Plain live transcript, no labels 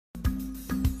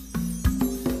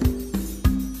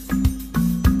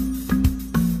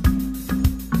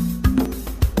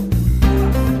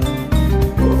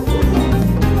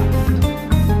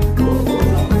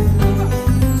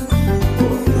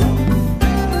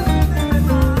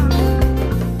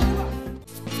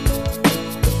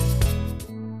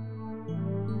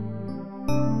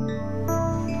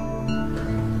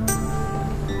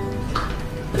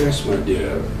Yes, my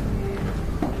dear.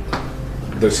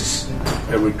 This is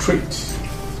a retreat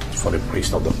for the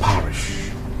priest of the parish.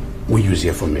 We use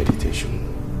here for meditation.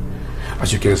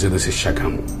 As you can see, this is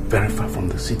Shagamu, very far from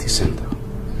the city center.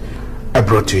 I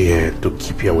brought you here to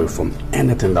keep you away from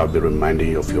anything that will be reminding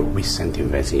you of your recent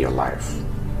events in your life.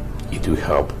 It will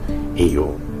help in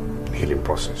your healing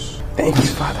process. Thank you,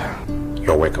 Father.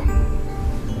 You're welcome.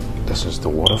 This is the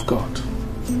Word of God.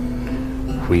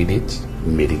 Read it,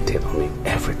 meditate on it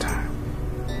every time.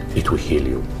 It will heal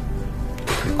you.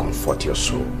 It will comfort your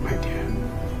soul, my dear.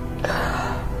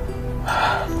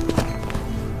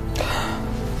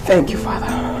 Thank you, Father.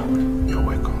 You're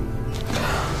welcome.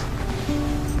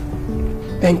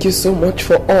 Thank you so much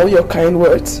for all your kind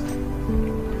words.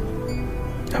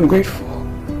 I'm grateful.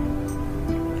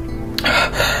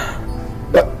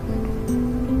 But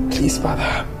please,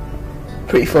 Father,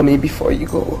 pray for me before you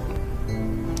go.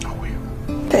 I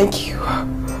will. Thank you.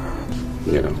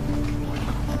 You know.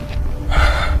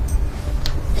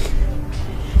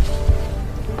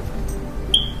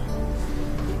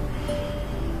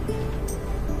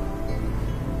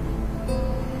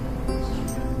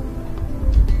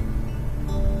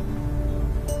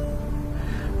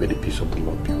 May the peace of the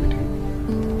Lord be with you.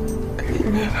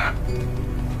 Amen.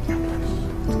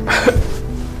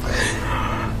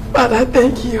 Father,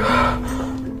 thank you.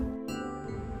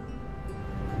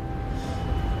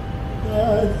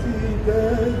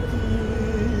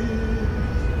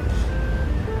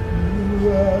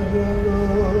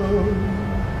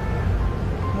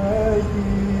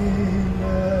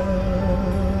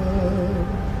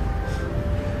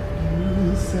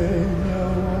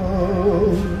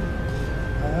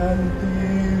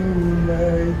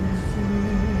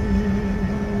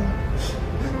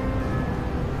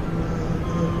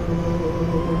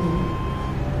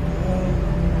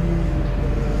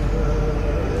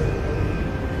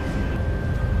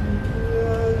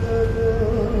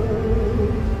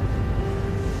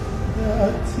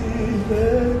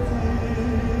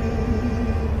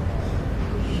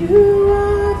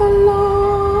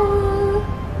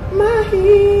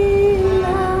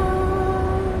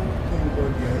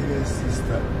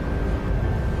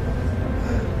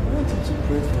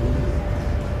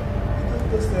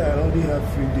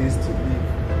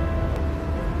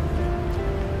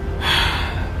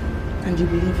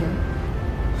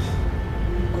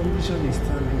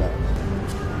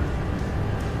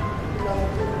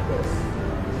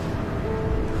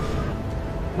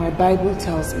 Bible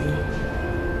tells me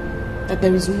that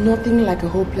there is nothing like a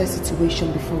hopeless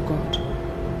situation before God.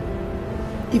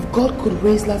 If God could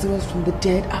raise Lazarus from the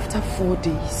dead after 4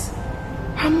 days,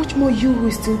 how much more you who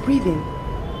is still breathing?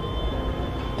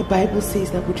 The Bible says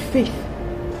that with faith,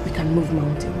 we can move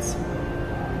mountains.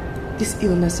 This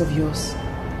illness of yours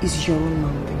is your own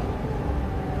mountain.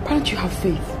 Why don't you have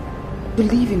faith,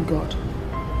 believe in God,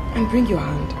 and bring your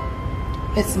hand?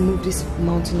 Let's move this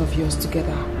mountain of yours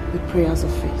together with prayers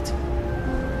of faith.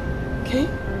 Okay?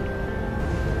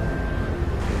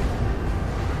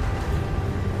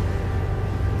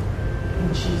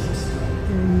 In Jesus'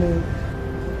 name. Amen.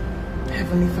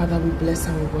 Heavenly Father, we bless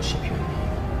and we worship your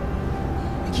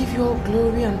name. We give you all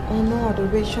glory and honor,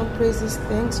 adoration, praises,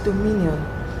 thanks, dominion.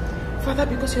 Father,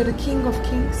 because you're the King of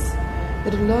kings,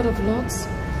 you're the Lord of lords,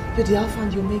 you're the Alpha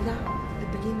and the Omega, the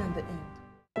beginning and the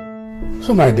end.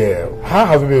 So my dear, how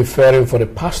have you been faring for the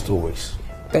past 2 weeks?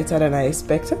 Better than I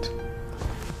expected.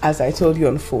 As I told you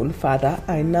on phone, Father,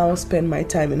 I now spend my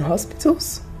time in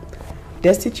hospitals,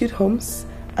 destitute homes,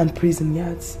 and prison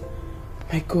yards.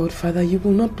 My God, Father, you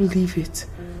will not believe it,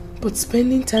 but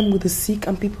spending time with the sick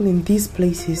and people in these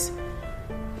places,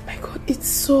 my God, it's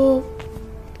so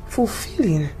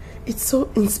fulfilling. It's so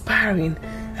inspiring.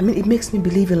 I mean, it makes me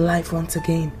believe in life once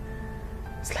again.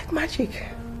 It's like magic.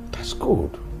 That's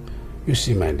good. You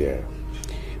see, my dear,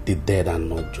 the dead are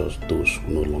not just those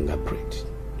who no longer breathe,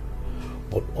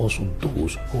 but also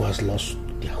those who has lost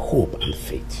their hope and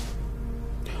faith.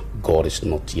 God is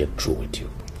not yet through with you.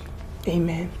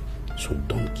 Amen. So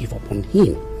don't give up on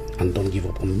him, and don't give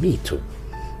up on me too.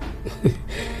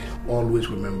 Always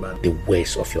remember the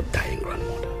words of your dying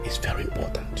grandmother. It's very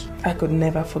important. I could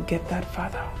never forget that,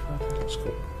 Father. That's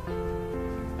good.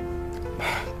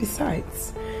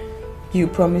 Besides, you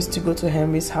promised to go to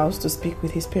Henry's house to speak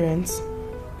with his parents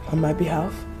on my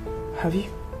behalf. Have you?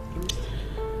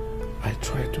 I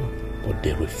tried to, but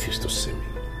they refused to see me.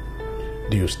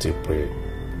 Do you still pray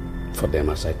for them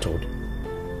as I told you?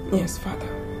 Yes, Father.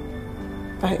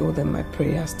 I owe them my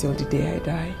prayers till the day I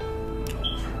die.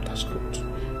 Oh, that's good.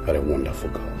 You're a wonderful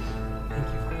girl. Thank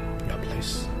you, Father. You're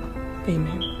blessed.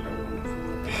 Amen.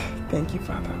 Thank you,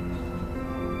 Father.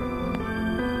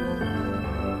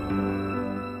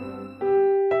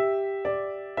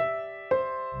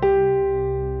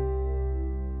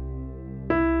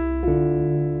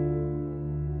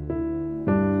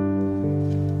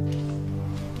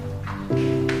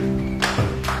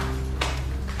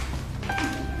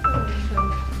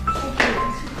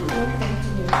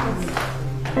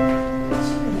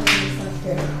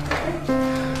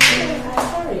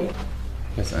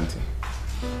 Yes, Auntie.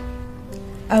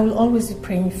 I will always be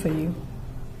praying for you.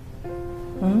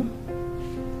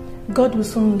 God will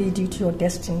soon lead you to your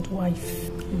destined wife.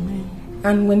 Amen.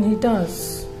 And when He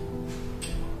does,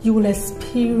 you will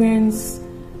experience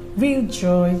real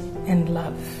joy and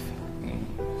love.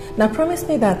 Now promise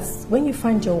me that when you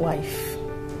find your wife,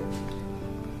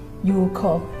 you will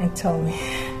call and tell me.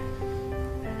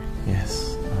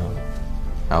 Yes.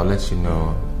 I'll let you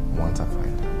know once I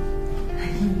find her.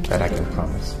 That I can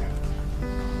promise you.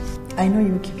 I know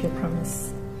you will keep your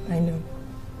promise. I know.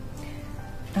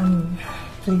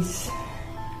 Please.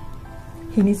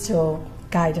 He needs your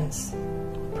guidance,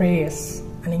 prayers,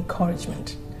 and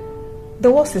encouragement.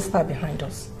 The worst is far behind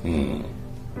us.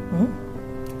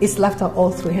 It's laughter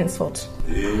all through henceforth.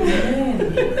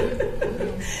 Amen.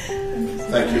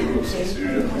 Thank you, Rose. As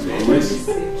always.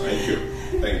 Thank you.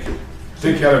 Thank you.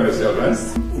 Take care of yourself, man.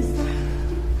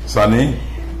 Sonny,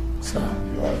 Sir.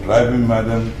 you are driving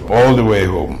madam all the way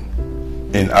home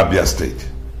in Abia State.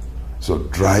 So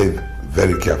drive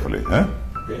very carefully, huh?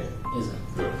 Okay. Yes, sir.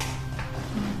 Good.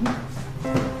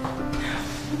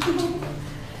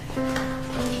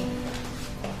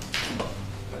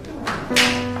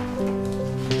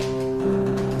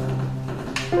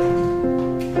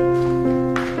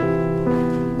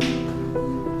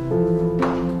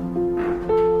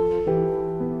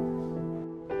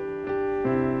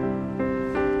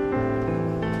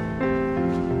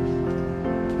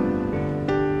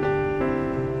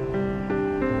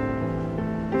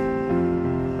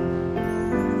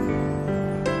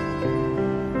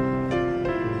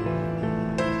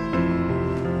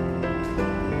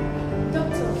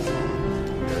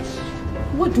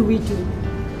 What do we do?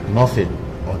 Nothing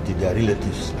until their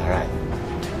relatives arrive.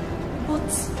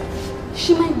 But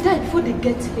she might die before they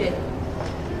get here.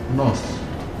 Nurse,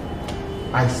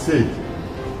 I said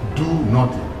do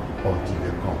nothing until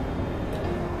they come.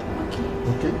 Okay.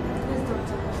 Okay? Yes,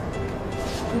 doctor.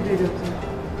 Good day, doctor.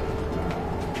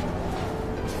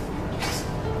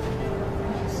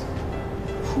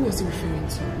 Who was he referring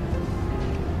to?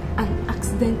 An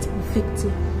accident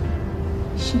victim.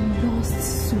 She lost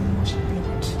so much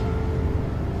blood.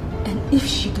 And if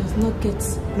she does not get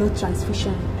blood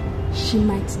transfusion, she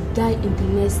might die in the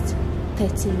next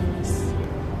 30 minutes.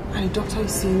 And the doctor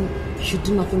is saying you should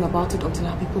do nothing about it until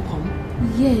our people come?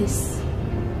 Yes.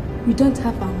 We don't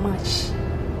have our match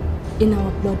in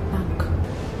our blood bank.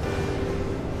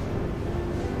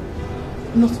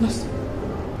 Nurse,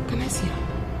 can I see her?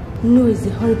 No, it's a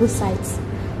horrible sight.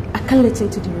 I can't let her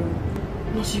into the room.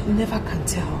 Nurse, you never can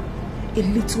tell. A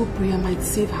little prayer might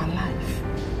save her life.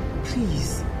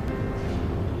 Please.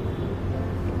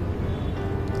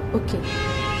 Okay.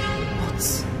 But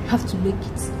you have to make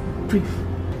it brief.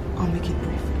 I'll make it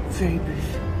brief. Very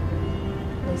brief.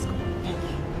 Let's go. Thank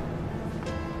you.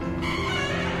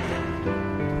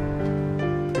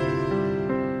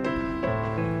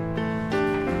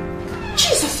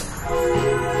 Jesus!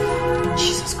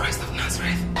 Jesus Christ of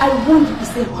Nazareth. I warned you,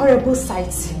 it's a horrible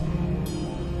sight.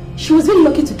 She was very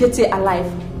lucky to get here alive.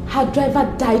 Her driver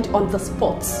died on the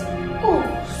spot. Oh,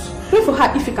 pray for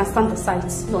her if you can stand the sight.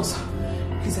 Nurse,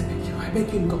 please, I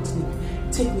beg you in God's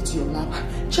name. Take me to your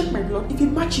lab. Check my blood. If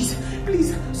it matches,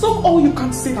 please, solve all you can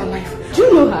to save her life. Do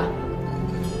you know her?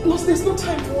 Nurse, there's no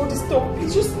time for all this talk.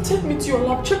 Please, just take me to your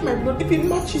lab. Check my blood. If it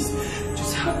matches,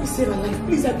 just help me save her life.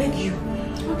 Please, I beg you.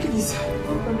 Please.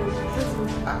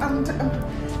 And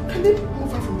can they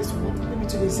move her from this ward? Maybe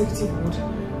to the executive ward?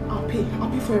 I'll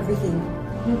pay for everything.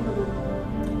 No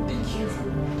problem. Thank you.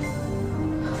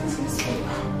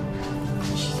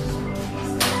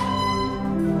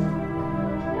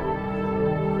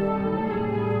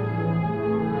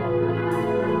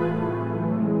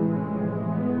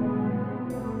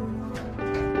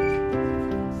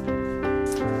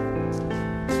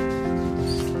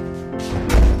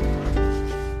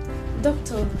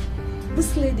 Doctor,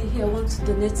 this lady here wants to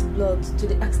donate blood to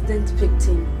the accident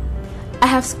victim. I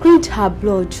have screened her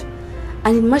blood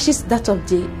and it matches that of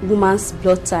the woman's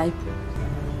blood type.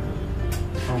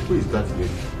 And who is that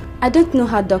lady? I don't know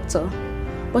her, doctor,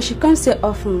 but she comes here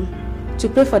often to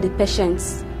pray for the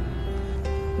patients.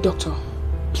 Doctor,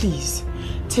 please,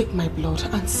 take my blood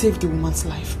and save the woman's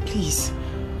life, please.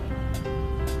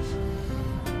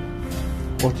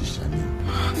 What is her name?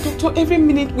 Doctor, every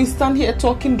minute we stand here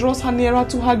talking draws her nearer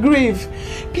to her grave.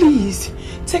 Please,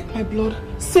 take my blood,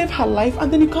 save her life,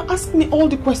 and then you can ask me all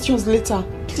the questions later.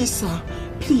 Please, sir,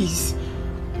 please.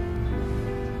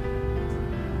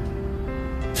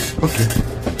 Okay.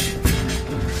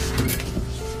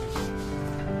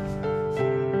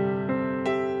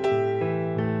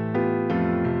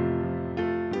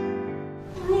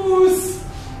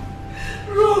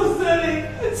 Rose, darling.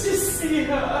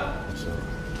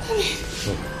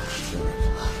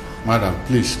 Madam,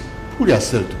 please, pull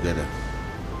yourself together.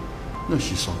 No,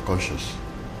 she's unconscious.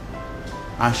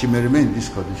 And she may remain in this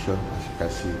condition, as you can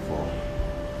see, for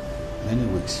many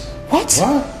weeks. What?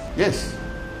 What? Yes.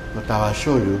 But I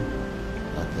assure you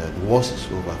that the worst is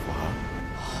over for her.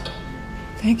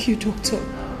 Thank you, doctor.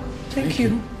 Thank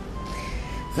you.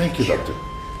 Thank you, doctor.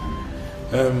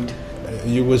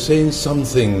 You were saying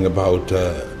something about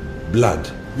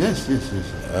blood. Yes.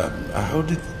 How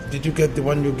did you get the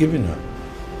one you're giving her?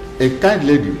 A kind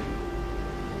lady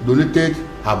donated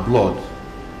her blood.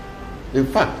 In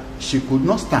fact, she could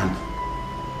not stand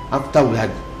after we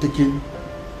had taken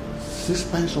 6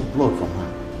 pints of blood from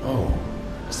her. Oh,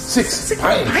 6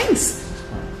 pints?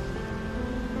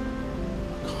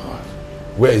 God,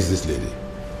 where is this lady?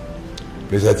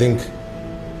 Because I think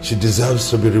she deserves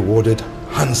to be rewarded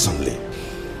handsomely.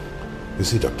 You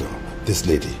see, doctor, this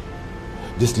lady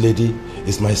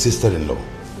is my sister-in-law.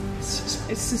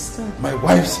 Sister. My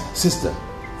wife's sister.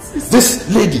 This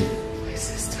lady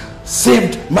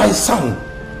saved my son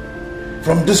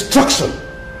from destruction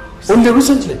only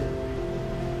recently.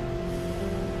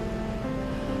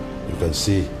 You can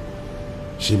see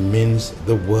she means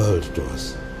the world to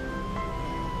us.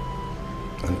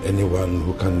 And anyone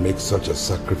who can make such a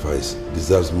sacrifice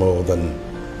deserves more than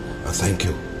a thank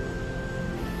you.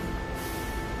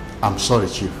 I'm sorry,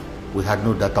 Chief. We had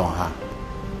no data on her.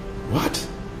 What?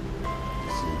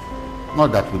 See,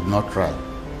 not that we did not try,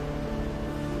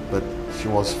 but she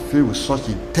was filled with such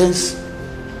intense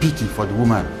pity for the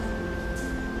woman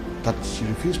that she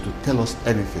refused to tell us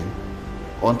anything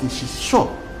until she's sure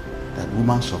that the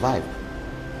woman survived.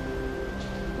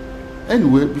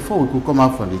 Anyway, before we could come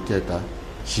out from the theater,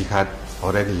 she had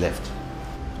already left.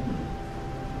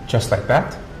 Just like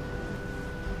that?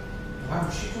 How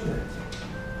did she do that?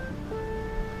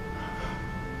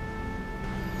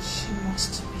 She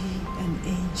must be an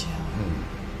angel.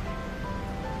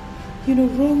 You know,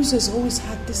 Rose has always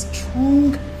had this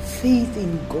strong faith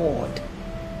in God.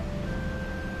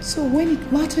 So when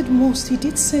it mattered most, he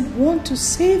did send one to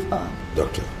save her.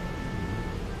 Doctor,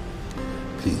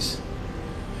 please,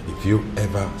 if you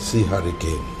ever see her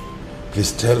again,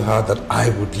 please tell her that I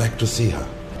would like to see her.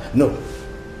 No,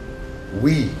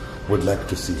 we would like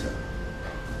to see her.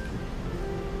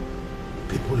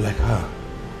 People like her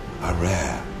are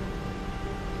rare.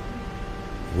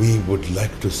 We would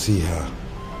like to see her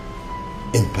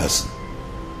in person.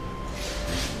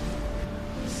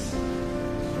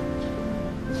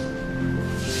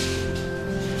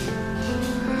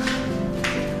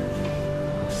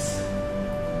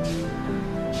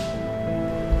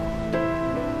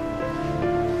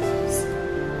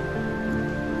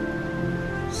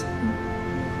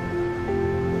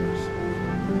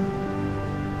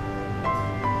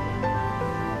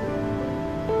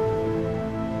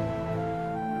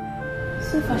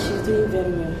 So far, she's doing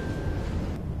very well.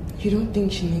 You don't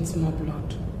think she needs more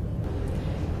blood?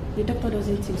 The doctor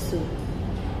doesn't think so.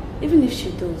 Even if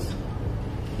she does,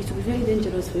 it will be very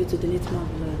dangerous for you to donate more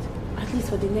blood, at least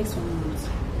for the next 1 month.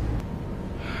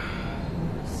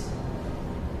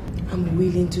 I'm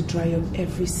willing to dry up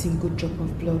every single drop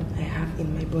of blood I have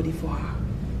in my body for her.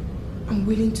 I'm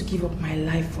willing to give up my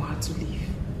life for her to live.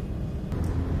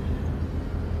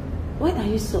 Why are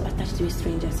you so attached to a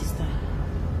stranger, sister?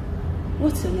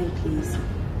 What's your name, please?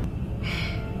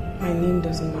 My name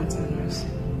doesn't matter, nurse.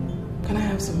 Can I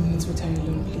have some minutes with her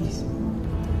alone, please?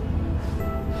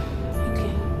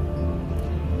 Okay.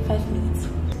 5 minutes.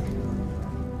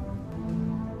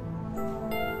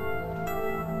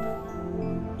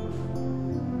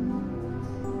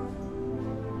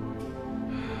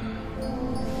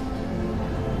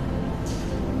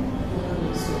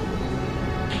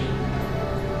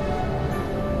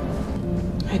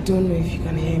 I don't know if you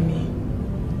can hear me.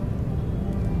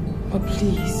 But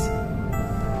please,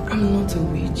 I'm not a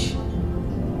witch.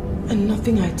 And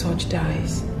nothing I touch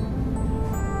dies.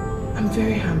 I'm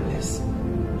very harmless.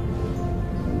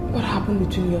 What happened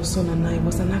between your son and I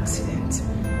was an accident.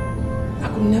 I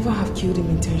could never have killed him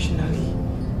intentionally.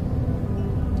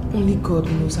 Only God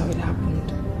knows how it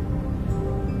happened.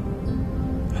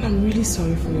 And I'm really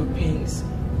sorry for your pains.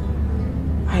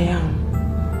 I am.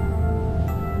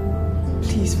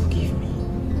 Please forgive me.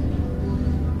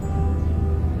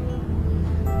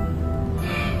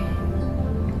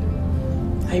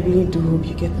 I really do hope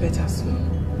you get better soon.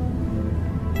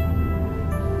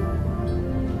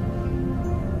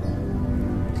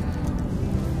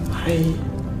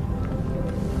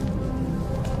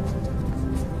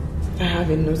 I have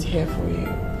a note here for you.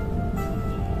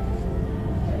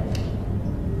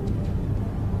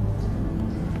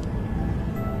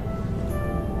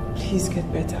 Please get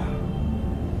better.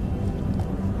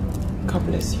 God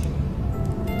bless you.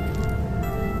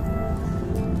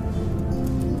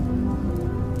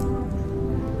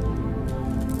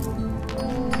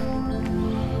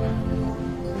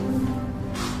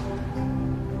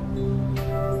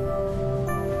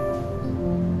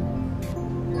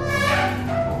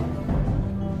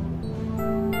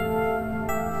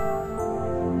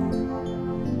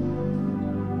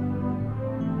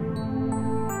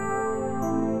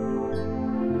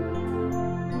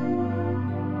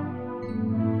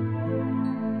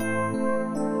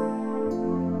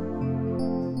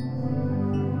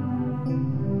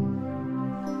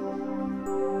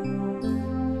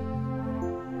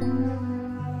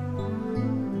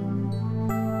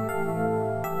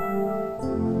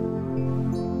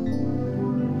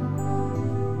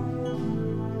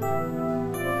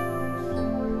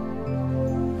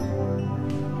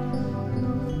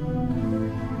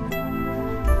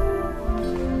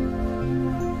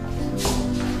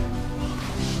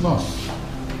 Nurse,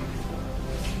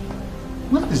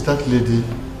 where is that lady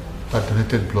that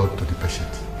donated blood to the patient?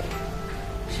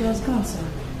 She has gone, sir.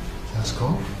 She has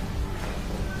gone?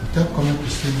 Without coming to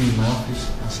see me in my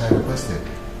office as I requested.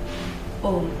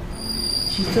 Oh,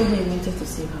 she told me I wanted to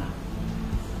see her,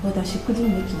 but that she couldn't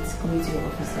make it coming to your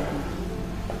office again.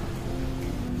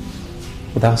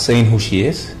 Without saying who she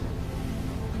is?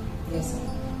 Yes, sir.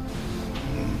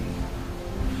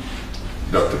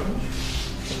 Doctor,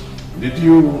 did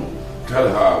you tell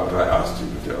her what I asked you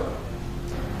to tell her?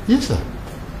 Yes, sir.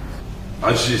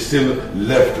 And she still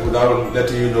left without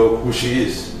letting you know who she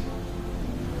is?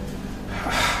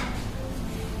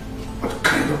 What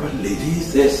kind of a lady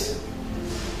is this?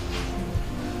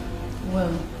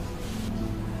 Well,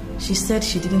 she said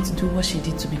she didn't do what she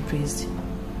did to be praised,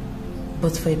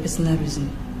 but for a personal reason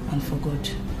and for God.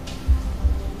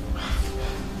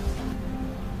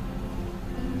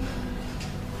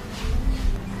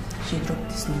 She dropped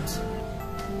this note.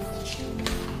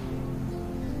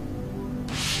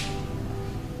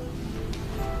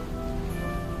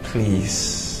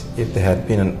 Please, if there had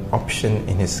been an option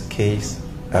in his case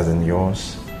as in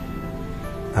yours,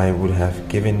 I would have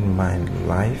given my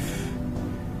life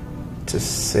to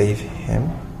save him.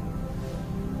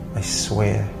 I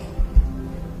swear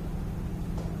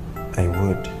I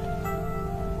would.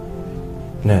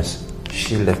 Nurse,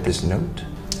 she left this note?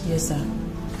 Yes, sir.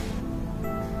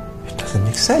 It doesn't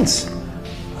make sense.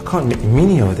 I can't make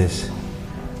meaning of this.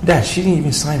 Dad, she didn't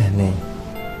even sign her name.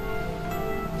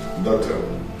 Doctor,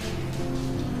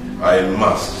 I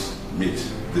must meet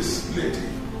this lady.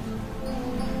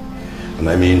 And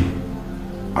I mean,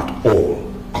 at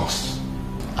all costs.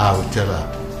 I will tell her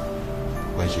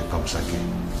when she comes again.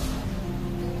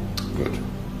 Good.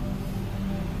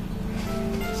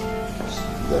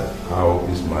 How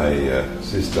is my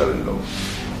sister-in-law?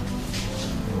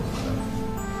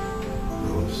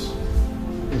 Rose?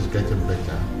 It's getting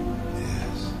better.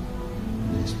 Yes.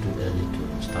 It's too early to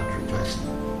start rejoicing.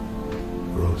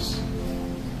 Rose,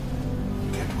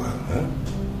 get well, huh?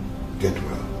 Get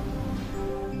well.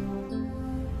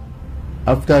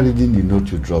 After reading the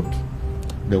note you dropped,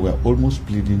 they were almost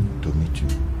pleading to meet you.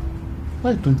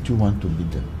 Why don't you want to meet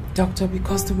them? Doctor,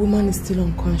 because the woman is still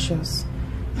unconscious.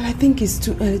 And I think it's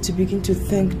too early to begin to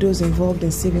thank those involved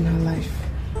in saving her life.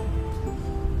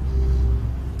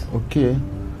 Okay.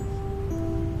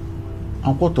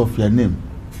 And what of your name?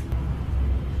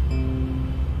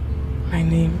 My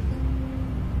name?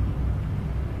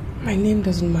 My name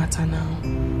doesn't matter now.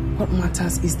 What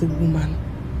matters is the woman.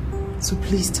 So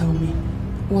please tell me,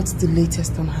 what's the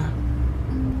latest on her?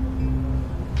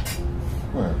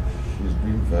 Well, she's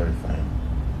doing very fine.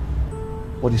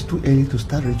 But it's too early to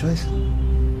start rejoicing.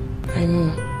 I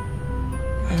know.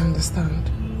 I understand.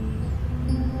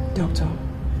 Doctor,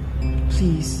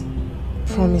 please,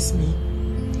 promise me.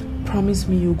 Promise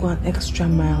me you'll go an extra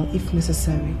mile if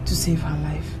necessary to save her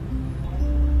life.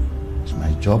 It's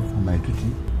my job and my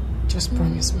duty. Just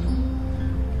promise me.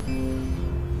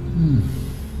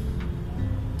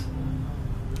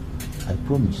 I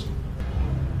promise.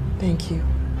 Thank you.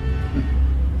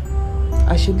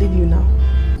 I should leave you now.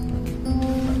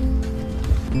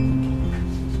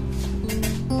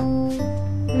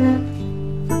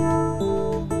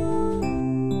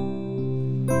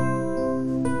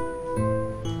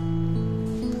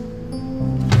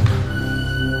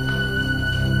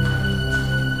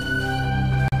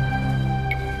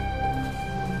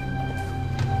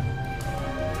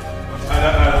 I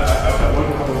want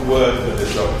to have a word with the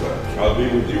doctor. I'll be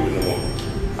with you in a moment.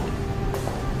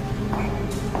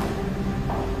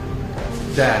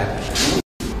 Dad,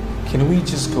 can we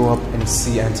just go up and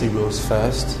see Auntie Rose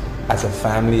first, as a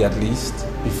family at least,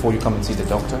 before you come and see the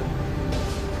doctor?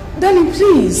 Danny,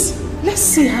 please. Let's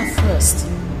see her first,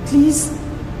 please.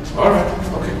 All right,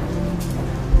 okay.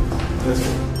 Let's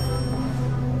go.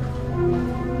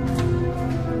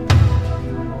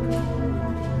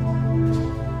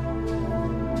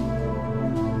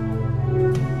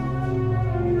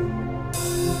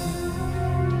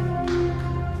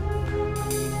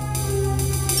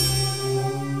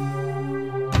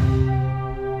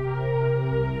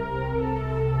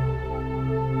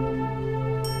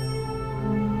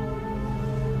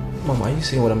 Mom, are you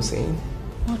seeing what I'm saying?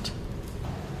 What?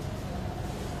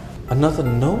 Another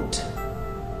note?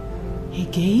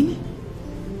 Again?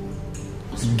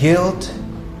 Guilt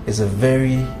is a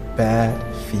very bad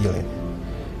feeling,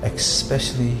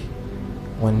 especially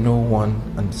when no one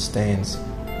understands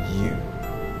you.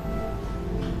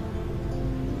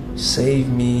 Save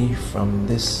me from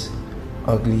this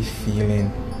ugly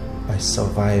feeling by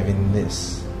surviving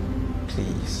this,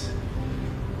 please.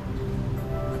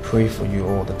 I pray for you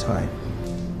all the time.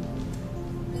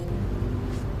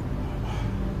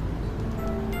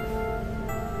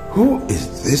 Who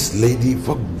is this lady,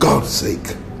 for God's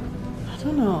sake? I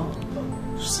don't know.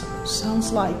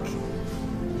 Sounds like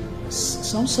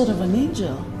some sort of an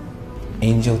angel.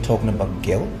 Angel talking about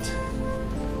guilt?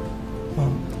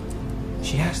 Well,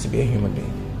 she has to be a human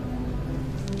being.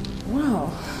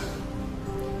 Well,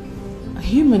 a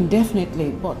human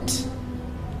definitely, but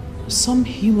some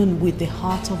human with the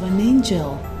heart of an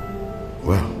angel.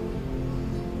 Well,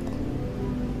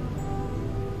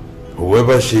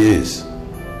 whoever she is,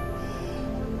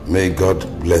 may God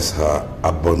bless her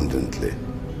abundantly.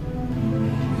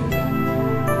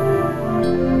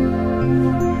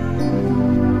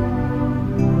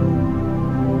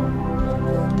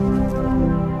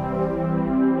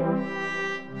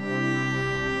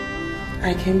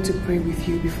 I came to pray with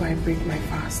you before I break my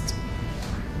fast.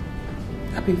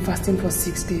 I've been fasting for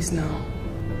 6 days now.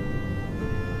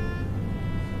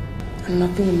 And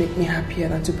nothing will make me happier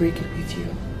than to break it with you.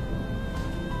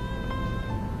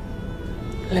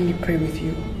 Let me pray with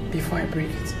you before I break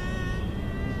it.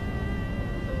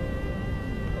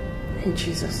 In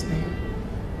Jesus' name.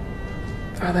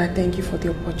 Father, I thank you for the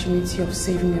opportunity of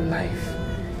saving your life,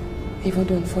 even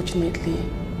though unfortunately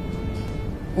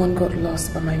one got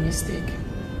lost by my mistake.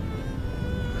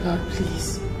 Lord,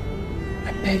 please,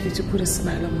 I beg you to put a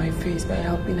smile on my face by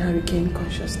helping her regain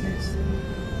consciousness.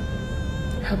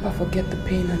 Help her forget the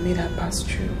pain I made her pass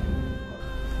through.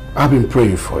 I've been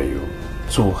praying for you.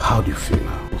 So how do you feel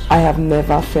now? I have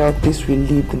never felt this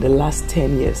relieved in the last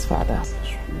 10 years, Father. That's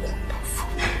wonderful.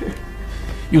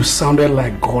 You sounded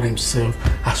like God himself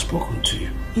has spoken to you.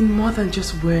 In more than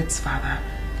just words, Father.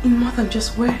 In more than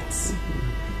just words.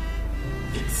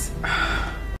 It's...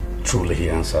 Truly he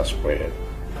answers prayer.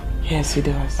 Yes, he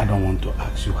does. I don't want to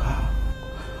ask you how.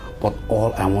 But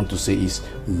all I want to say is,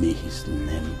 may his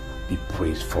name be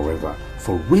praised forever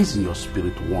for raising your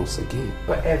spirit once again.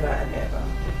 Forever and ever.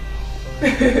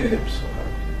 I'm so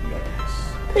happy. Yes.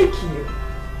 Thank you.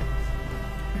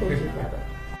 Thank you, brother.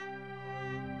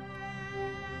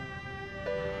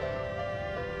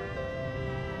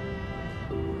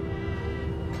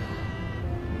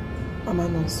 Mama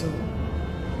Nonso,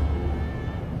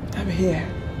 I'm here.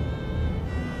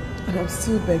 And I'm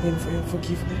still begging for your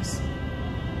forgiveness.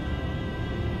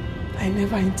 I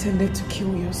never intended to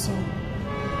kill your son.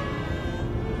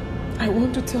 I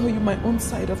want to tell you my own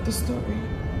side of the story.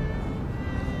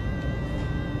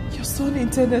 Your son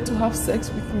intended to have sex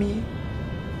with me,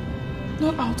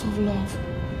 not out of love,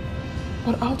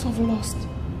 but out of lust.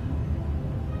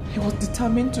 He was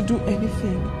determined to do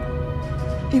anything,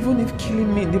 even if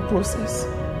killing me in the process.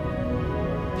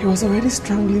 He was already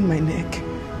strangling my neck.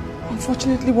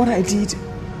 Unfortunately, what I did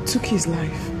took his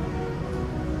life.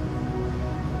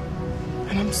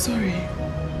 And I'm sorry.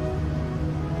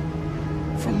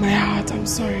 From my heart, I'm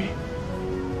sorry.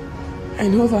 I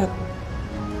know that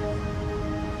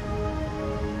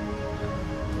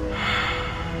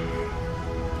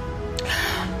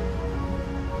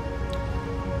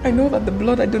the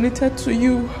blood I donated to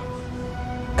you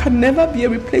can never be a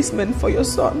replacement for your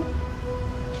son.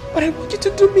 But I want you to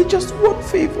do me just one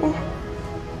favor.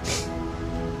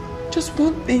 Just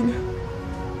one thing.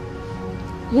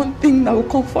 One thing that will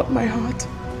comfort my heart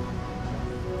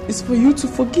is for you to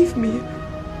forgive me.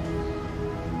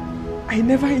 I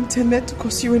never intended to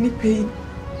cause you any pain,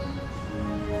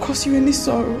 cause you any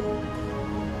sorrow.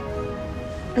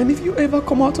 And if you ever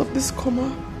come out of this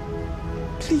coma,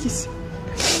 please,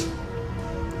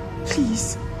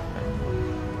 please,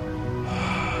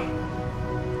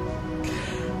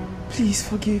 please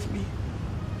forgive me.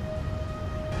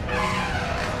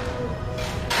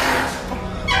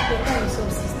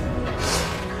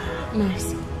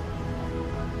 Nice.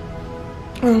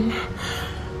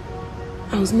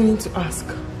 I was meaning to ask.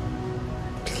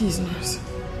 Please, nurse.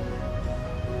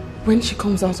 When she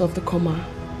comes out of the coma,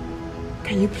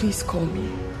 can you please call me?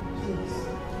 Please.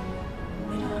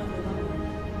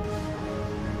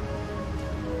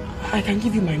 I can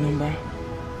give you my number.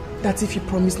 That's if you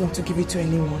promise not to give it to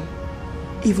anyone.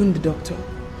 Even the doctor.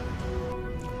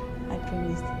 I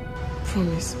promised.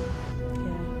 Promise?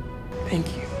 Yeah.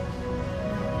 Thank you.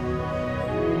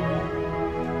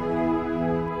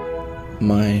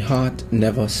 My heart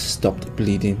never stopped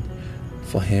bleeding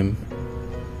for him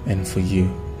and for you.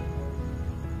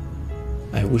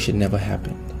 I wish it never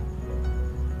happened,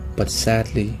 but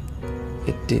sadly,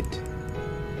 it did.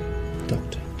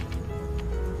 Doctor,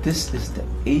 this is the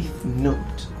 8th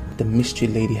note the mystery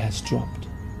lady has dropped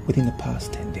within the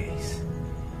past 10 days.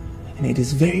 And it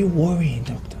is very worrying,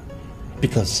 Doctor,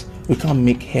 because we can't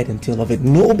make head and tail of it.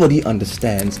 Nobody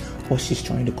understands what she's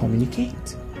trying to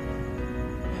communicate.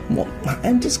 My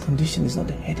auntie's condition is not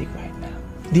a headache right now.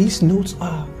 These notes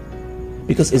are,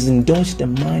 because it's indulged the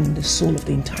mind and the soul of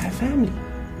the entire family.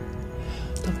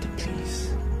 Doctor, please,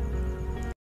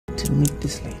 to meet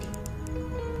this lady.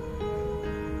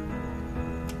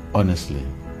 Honestly,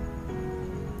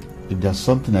 if there's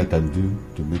something I can do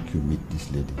to make you meet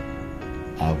this lady,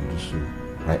 I will do so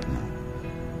right now.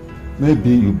 Maybe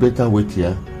you better wait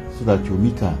here so that you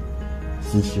meet her,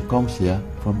 since she comes here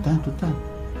from time to time.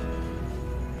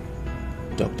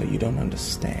 Doctor, you don't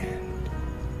understand.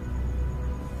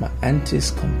 My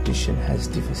auntie's condition has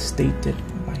devastated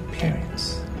my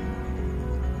parents.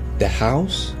 The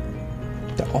house,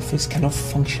 the office cannot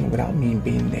function without me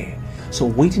being there. So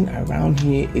waiting around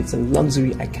here is a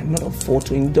luxury I cannot afford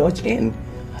to indulge in,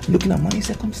 looking at my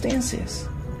circumstances.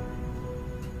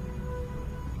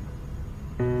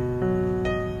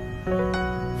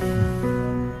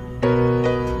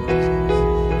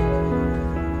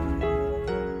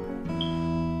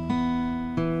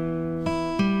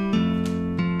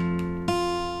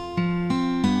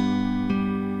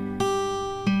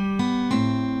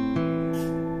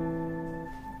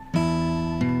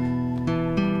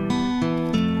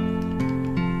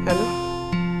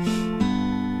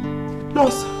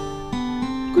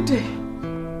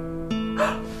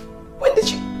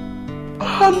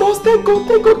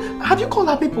 Thank God. Have you called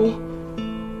our people?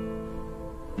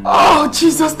 Oh,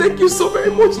 Jesus, thank you so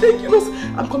very much. Thank you, nurse.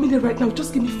 I'm coming there right now.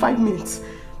 Just give me 5 minutes.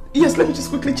 Yes, let me just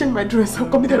quickly change my dress. I'm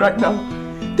coming there right now.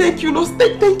 Thank you, nurse.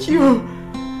 Thank you.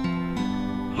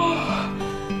 Oh,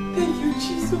 thank you,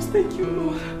 Jesus. Thank you,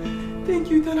 Lord. Thank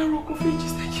you, Eternal Rock of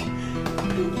Ages. Thank you.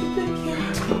 Thank you, thank you.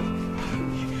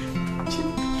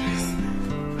 Change my dress.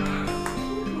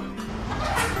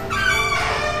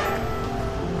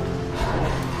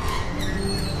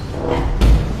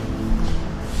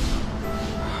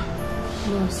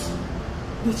 Nurse,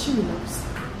 did she relapse?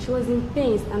 She was in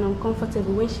pains and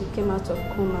uncomfortable when she came out of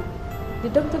coma. The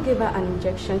doctor gave her an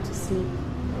injection to sleep.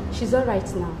 She's all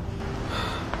right now.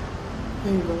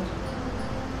 Thank God.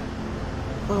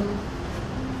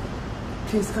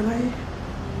 Please, can I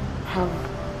have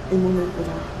a moment with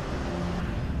her?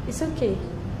 It's okay,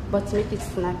 but make it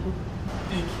snappy.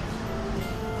 Thank you.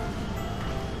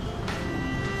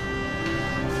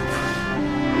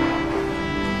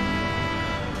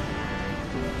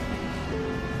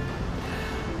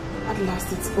 At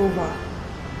last it's over.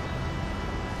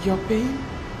 Your pain,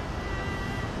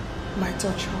 my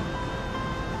torture.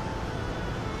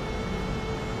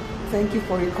 Thank you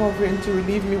for recovering to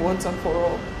relieve me once and for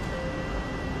all.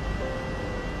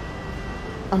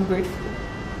 I'm grateful.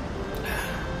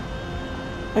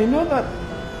 I know that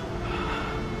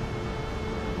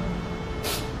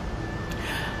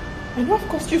I've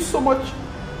caused you so much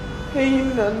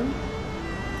pain and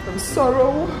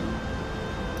sorrow,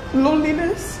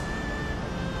 loneliness,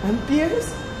 and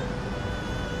tears.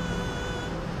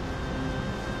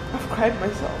 I've cried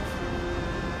myself.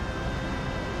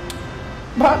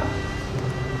 But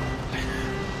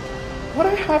what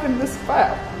I have in this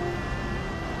file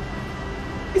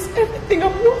is everything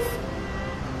I'm worth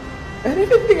and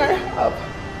everything I have.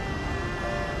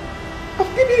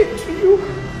 I've given it to you.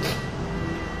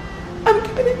 I'm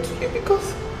giving it to you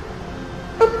because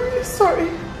I'm really sorry.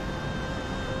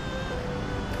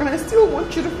 And I still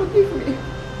want you to forgive me.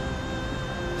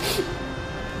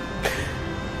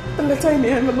 The letter in the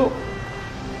envelope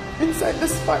inside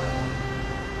this file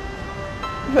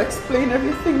will explain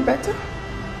everything better.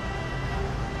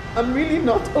 I'm really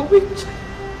not a witch.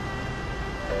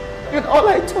 And all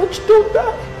I touch don't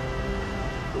die.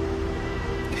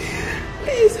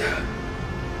 Please,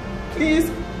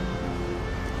 please,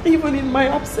 even in my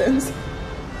absence,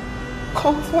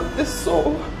 comfort this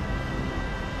soul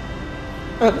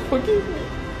and forgive me.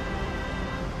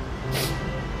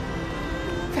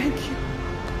 Thank you.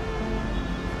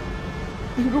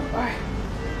 And goodbye.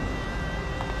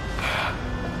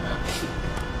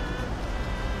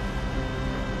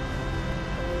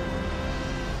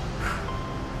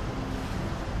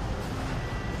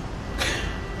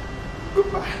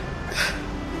 Goodbye.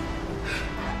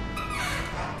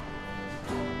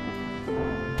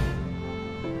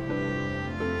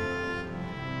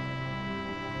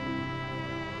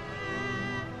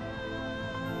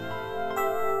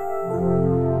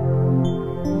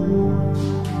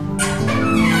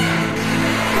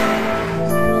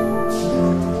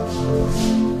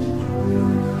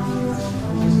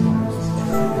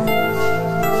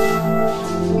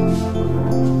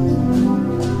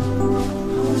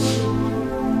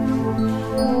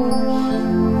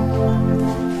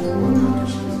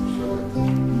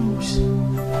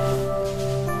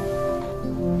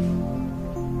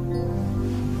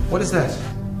 What is that?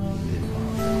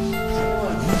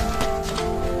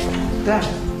 Dad,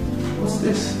 what's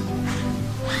this?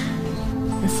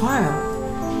 A fire.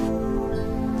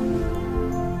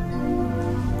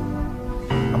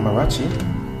 Amarachi?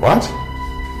 What?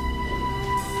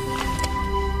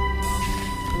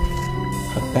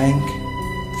 Her bank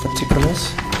particulars?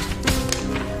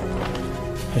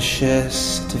 Her share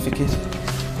certificate?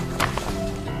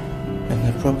 And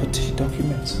her property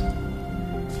documents?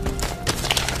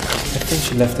 I think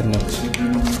she left a note.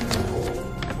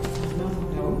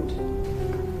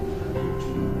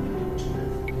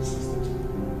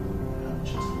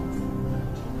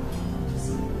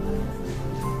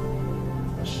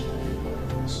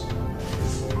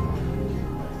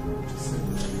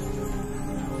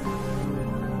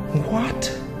 What?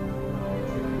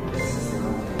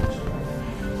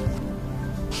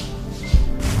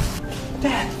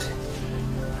 Dad,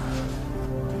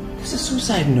 this is a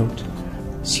suicide note.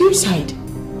 Suicide?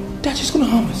 Dad, she's gonna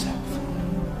harm herself.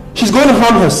 She's gonna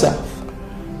harm herself.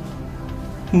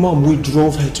 Mom, we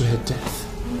drove her to her death.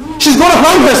 She's gonna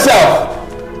harm herself!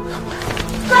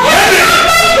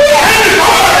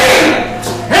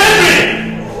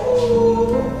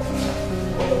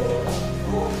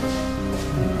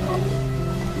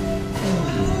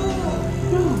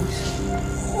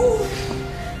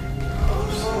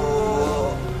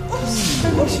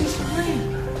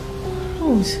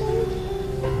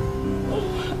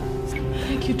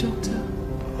 Thank you, doctor.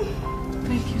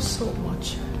 Thank you so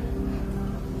much.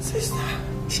 Sister,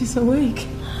 she's awake.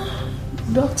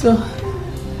 Doctor,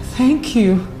 thank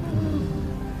you.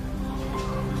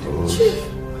 Chief.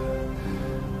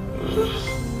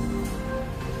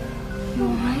 You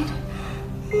alright?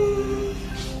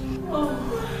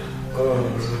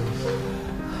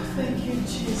 Thank you,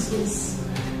 Jesus.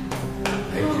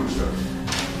 Thank you, sir.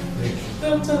 Thank you.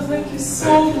 Doctor, thank you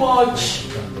so much.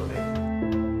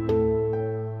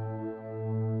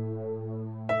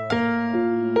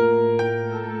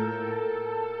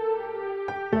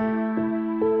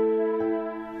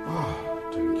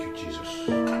 Thank you, Jesus.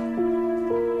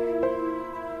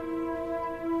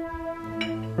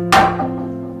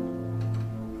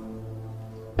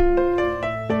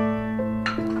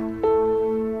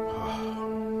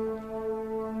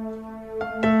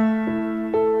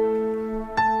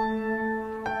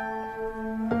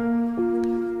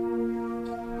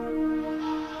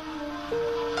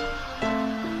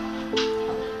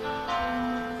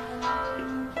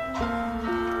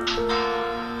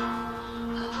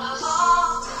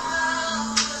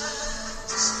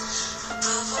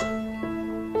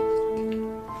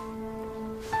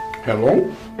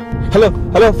 Hello?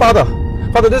 Hello, Father.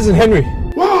 Father, this is Henry.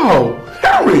 Wow,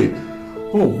 Henry!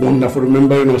 Oh, wonderful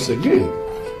remembering us again.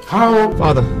 How?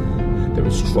 Father, there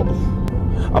is trouble.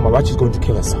 Amarachi is going to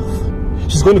kill herself.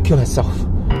 She's going to kill herself.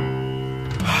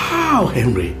 How,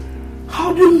 Henry?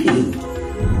 How do you mean?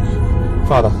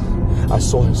 Father, I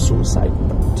saw her suicide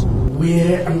note.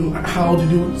 Where and how did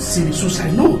you see the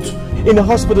suicide note? In a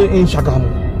hospital in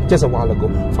Shagamu, just a while ago.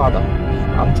 Father,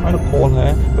 I'm trying to call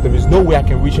her, but there is no way I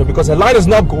can reach her because her line is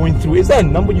not going through. Is there a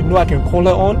number you know I can call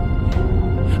her on?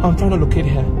 I'm trying to locate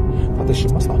her. Father, she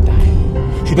must not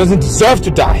die. She doesn't deserve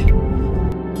to die.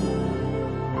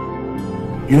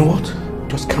 You know what?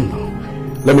 Just calm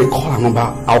down. Let me call her number.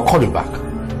 I'll call you back.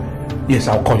 Yes,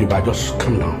 I'll call you back. Just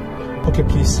calm down. Okay,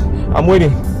 please. I'm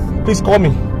waiting. Please call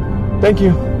me. Thank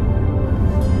you.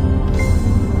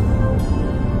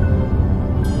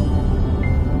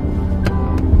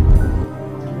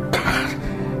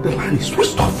 God, the line is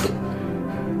switched off.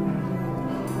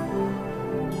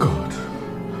 God,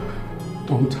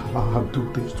 don't allow her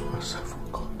to do this to herself, oh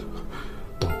God.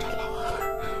 Don't allow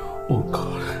her. Oh God.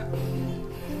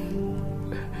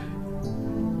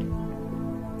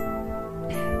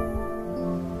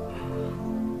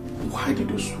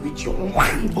 get your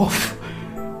line off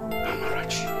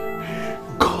Amarachi.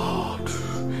 God,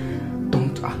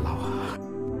 don't allow her.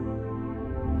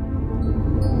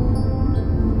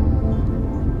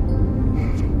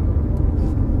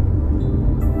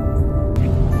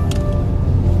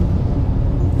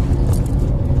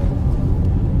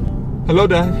 Hello,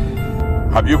 Dad.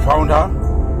 Have you found her?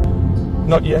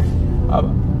 Not yet.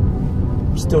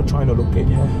 I'm still trying to locate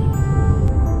her.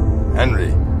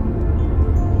 Henry,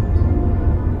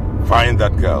 find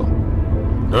that girl.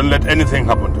 Don't let anything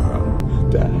happen to her.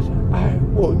 Dad, I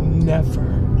will never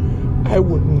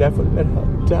let her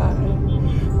die.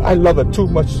 I love her too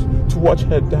much to watch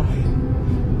her die.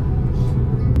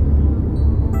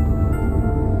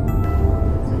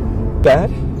 Dad?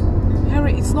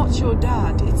 Harry, it's not your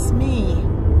dad, it's me.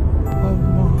 Oh,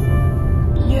 Mom.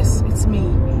 Yes, it's me.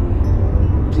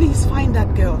 Please find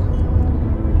that girl.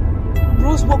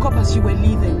 Rose woke up as you were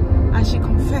leaving, and she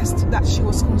confessed that she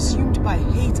was consumed by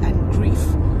hate and grief.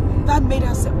 That made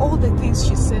her say all the things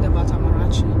she said about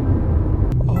Amarachi.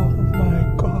 Oh my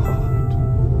God.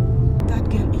 That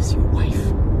girl is your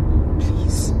wife.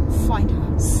 Please, find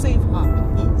her. Save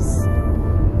her, please.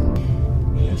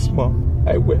 Yes, Mom,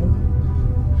 I will.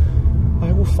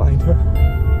 I will find her.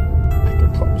 I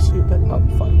can promise you that I'll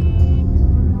find her.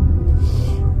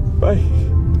 Bye.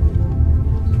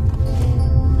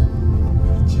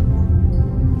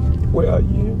 Where are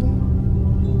you?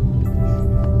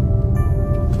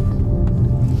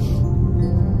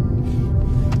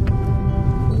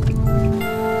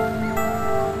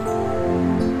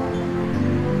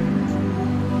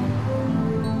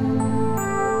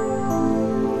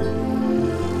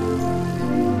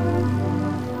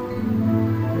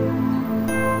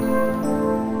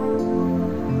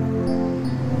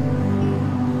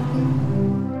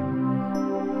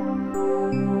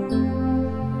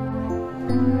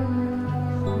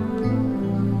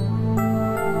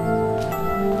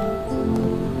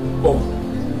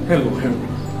 Hello, Henry.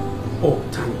 Oh,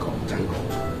 thank God, thank God.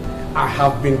 I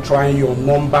have been trying your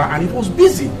number and it was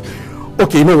busy.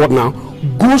 Okay, you know what now?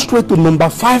 Go straight to number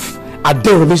 5 at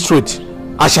Derby Street.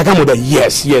 At Shagamu there.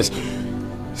 Yes, yes.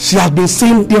 She has been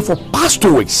staying there for past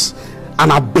 2 weeks.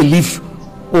 And I believe,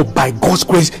 oh, by God's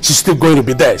grace, she's still going to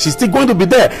be there. She's still going to be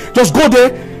there. Just go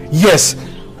there. Yes.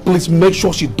 Please make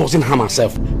sure she doesn't harm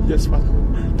herself. Yes,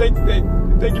 madam. Thank you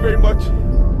very much.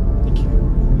 Thank you.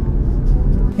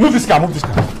 Move this car, move this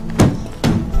car.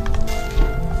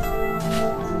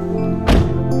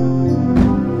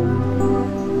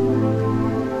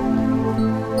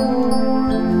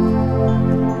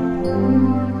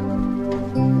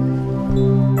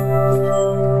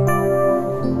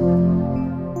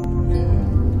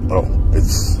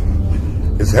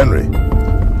 It's Henry.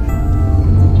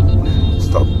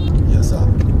 Stop. Yes, sir.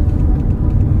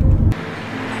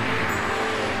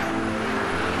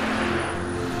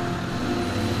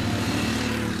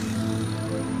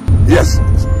 Yes,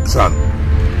 son.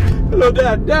 Hello,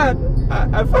 Dad. Dad,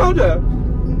 I found her.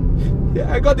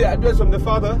 Yeah, I got the address from the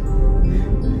father.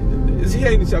 It's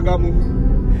here in Shagamu.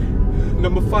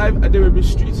 Number 5 Aderebe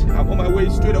Street. I'm on my way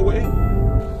straight away.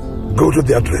 Go to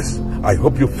the address. I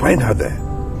hope you find her there.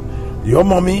 Your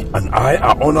mommy and I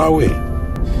are on our way.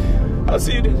 I'll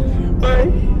see you then.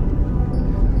 Bye.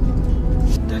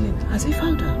 Darling, has he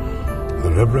found her?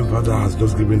 The Reverend Father has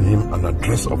just given him an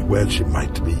address of where she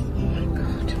might be. Oh my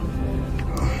God.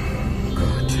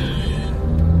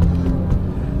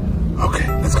 Okay,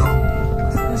 let's go.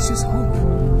 Let's just hope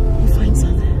he finds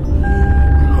her there.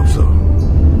 Hope so.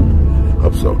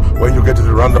 Hope so. When you get to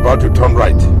the roundabout, you turn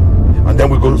right. And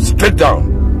then we go straight down.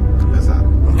 Yes, sir.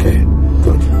 Okay,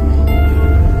 good.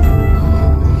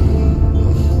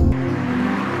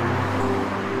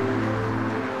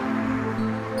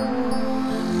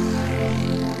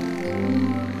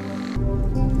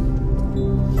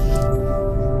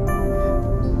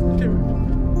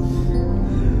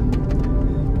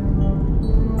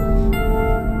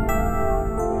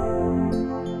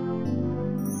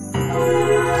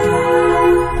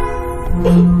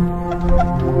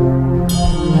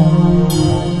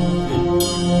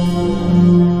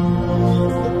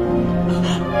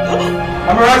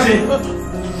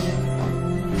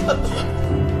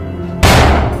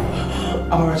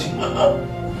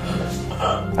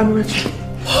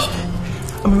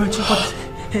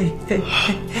 Hey,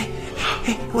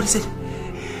 what is it?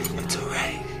 It's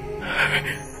alright.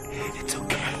 It's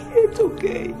okay. It's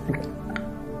okay.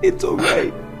 It's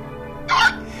alright.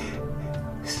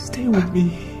 Stay with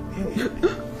me.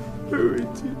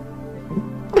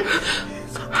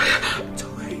 It's alright.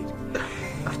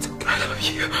 It's okay. I love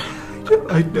you.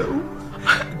 I know.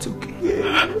 It's okay.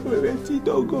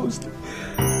 Don't go.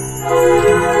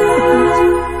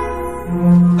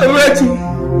 Amarachi!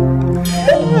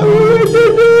 Amarachi,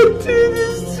 don't do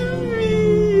this to me!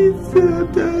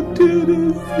 Don't do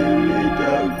this to me,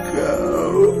 don't go!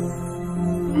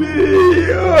 Please,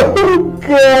 oh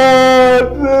God,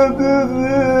 don't do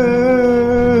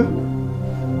this!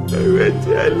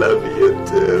 Amarachi, I love you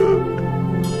too!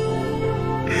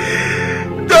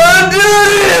 Don't do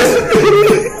this!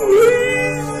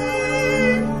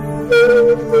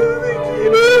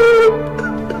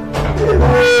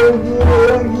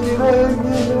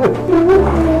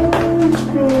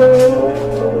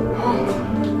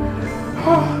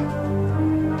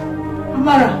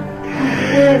 Amara.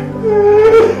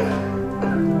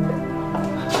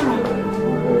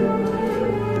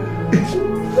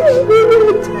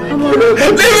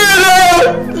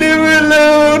 Leave me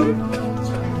alone!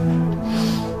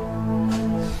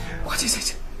 What is it?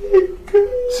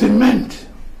 Cement.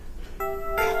 Oh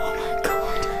my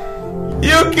God.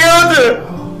 You killed her!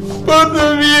 Both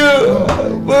of you!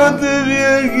 Both of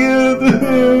you killed her!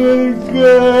 Oh my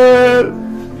God!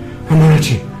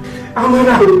 Amarachi!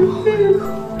 Amara!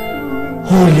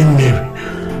 Holy Mary!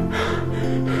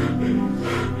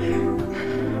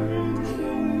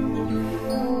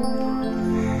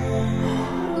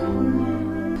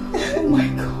 Oh my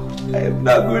God! I am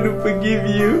not going to forgive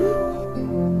you.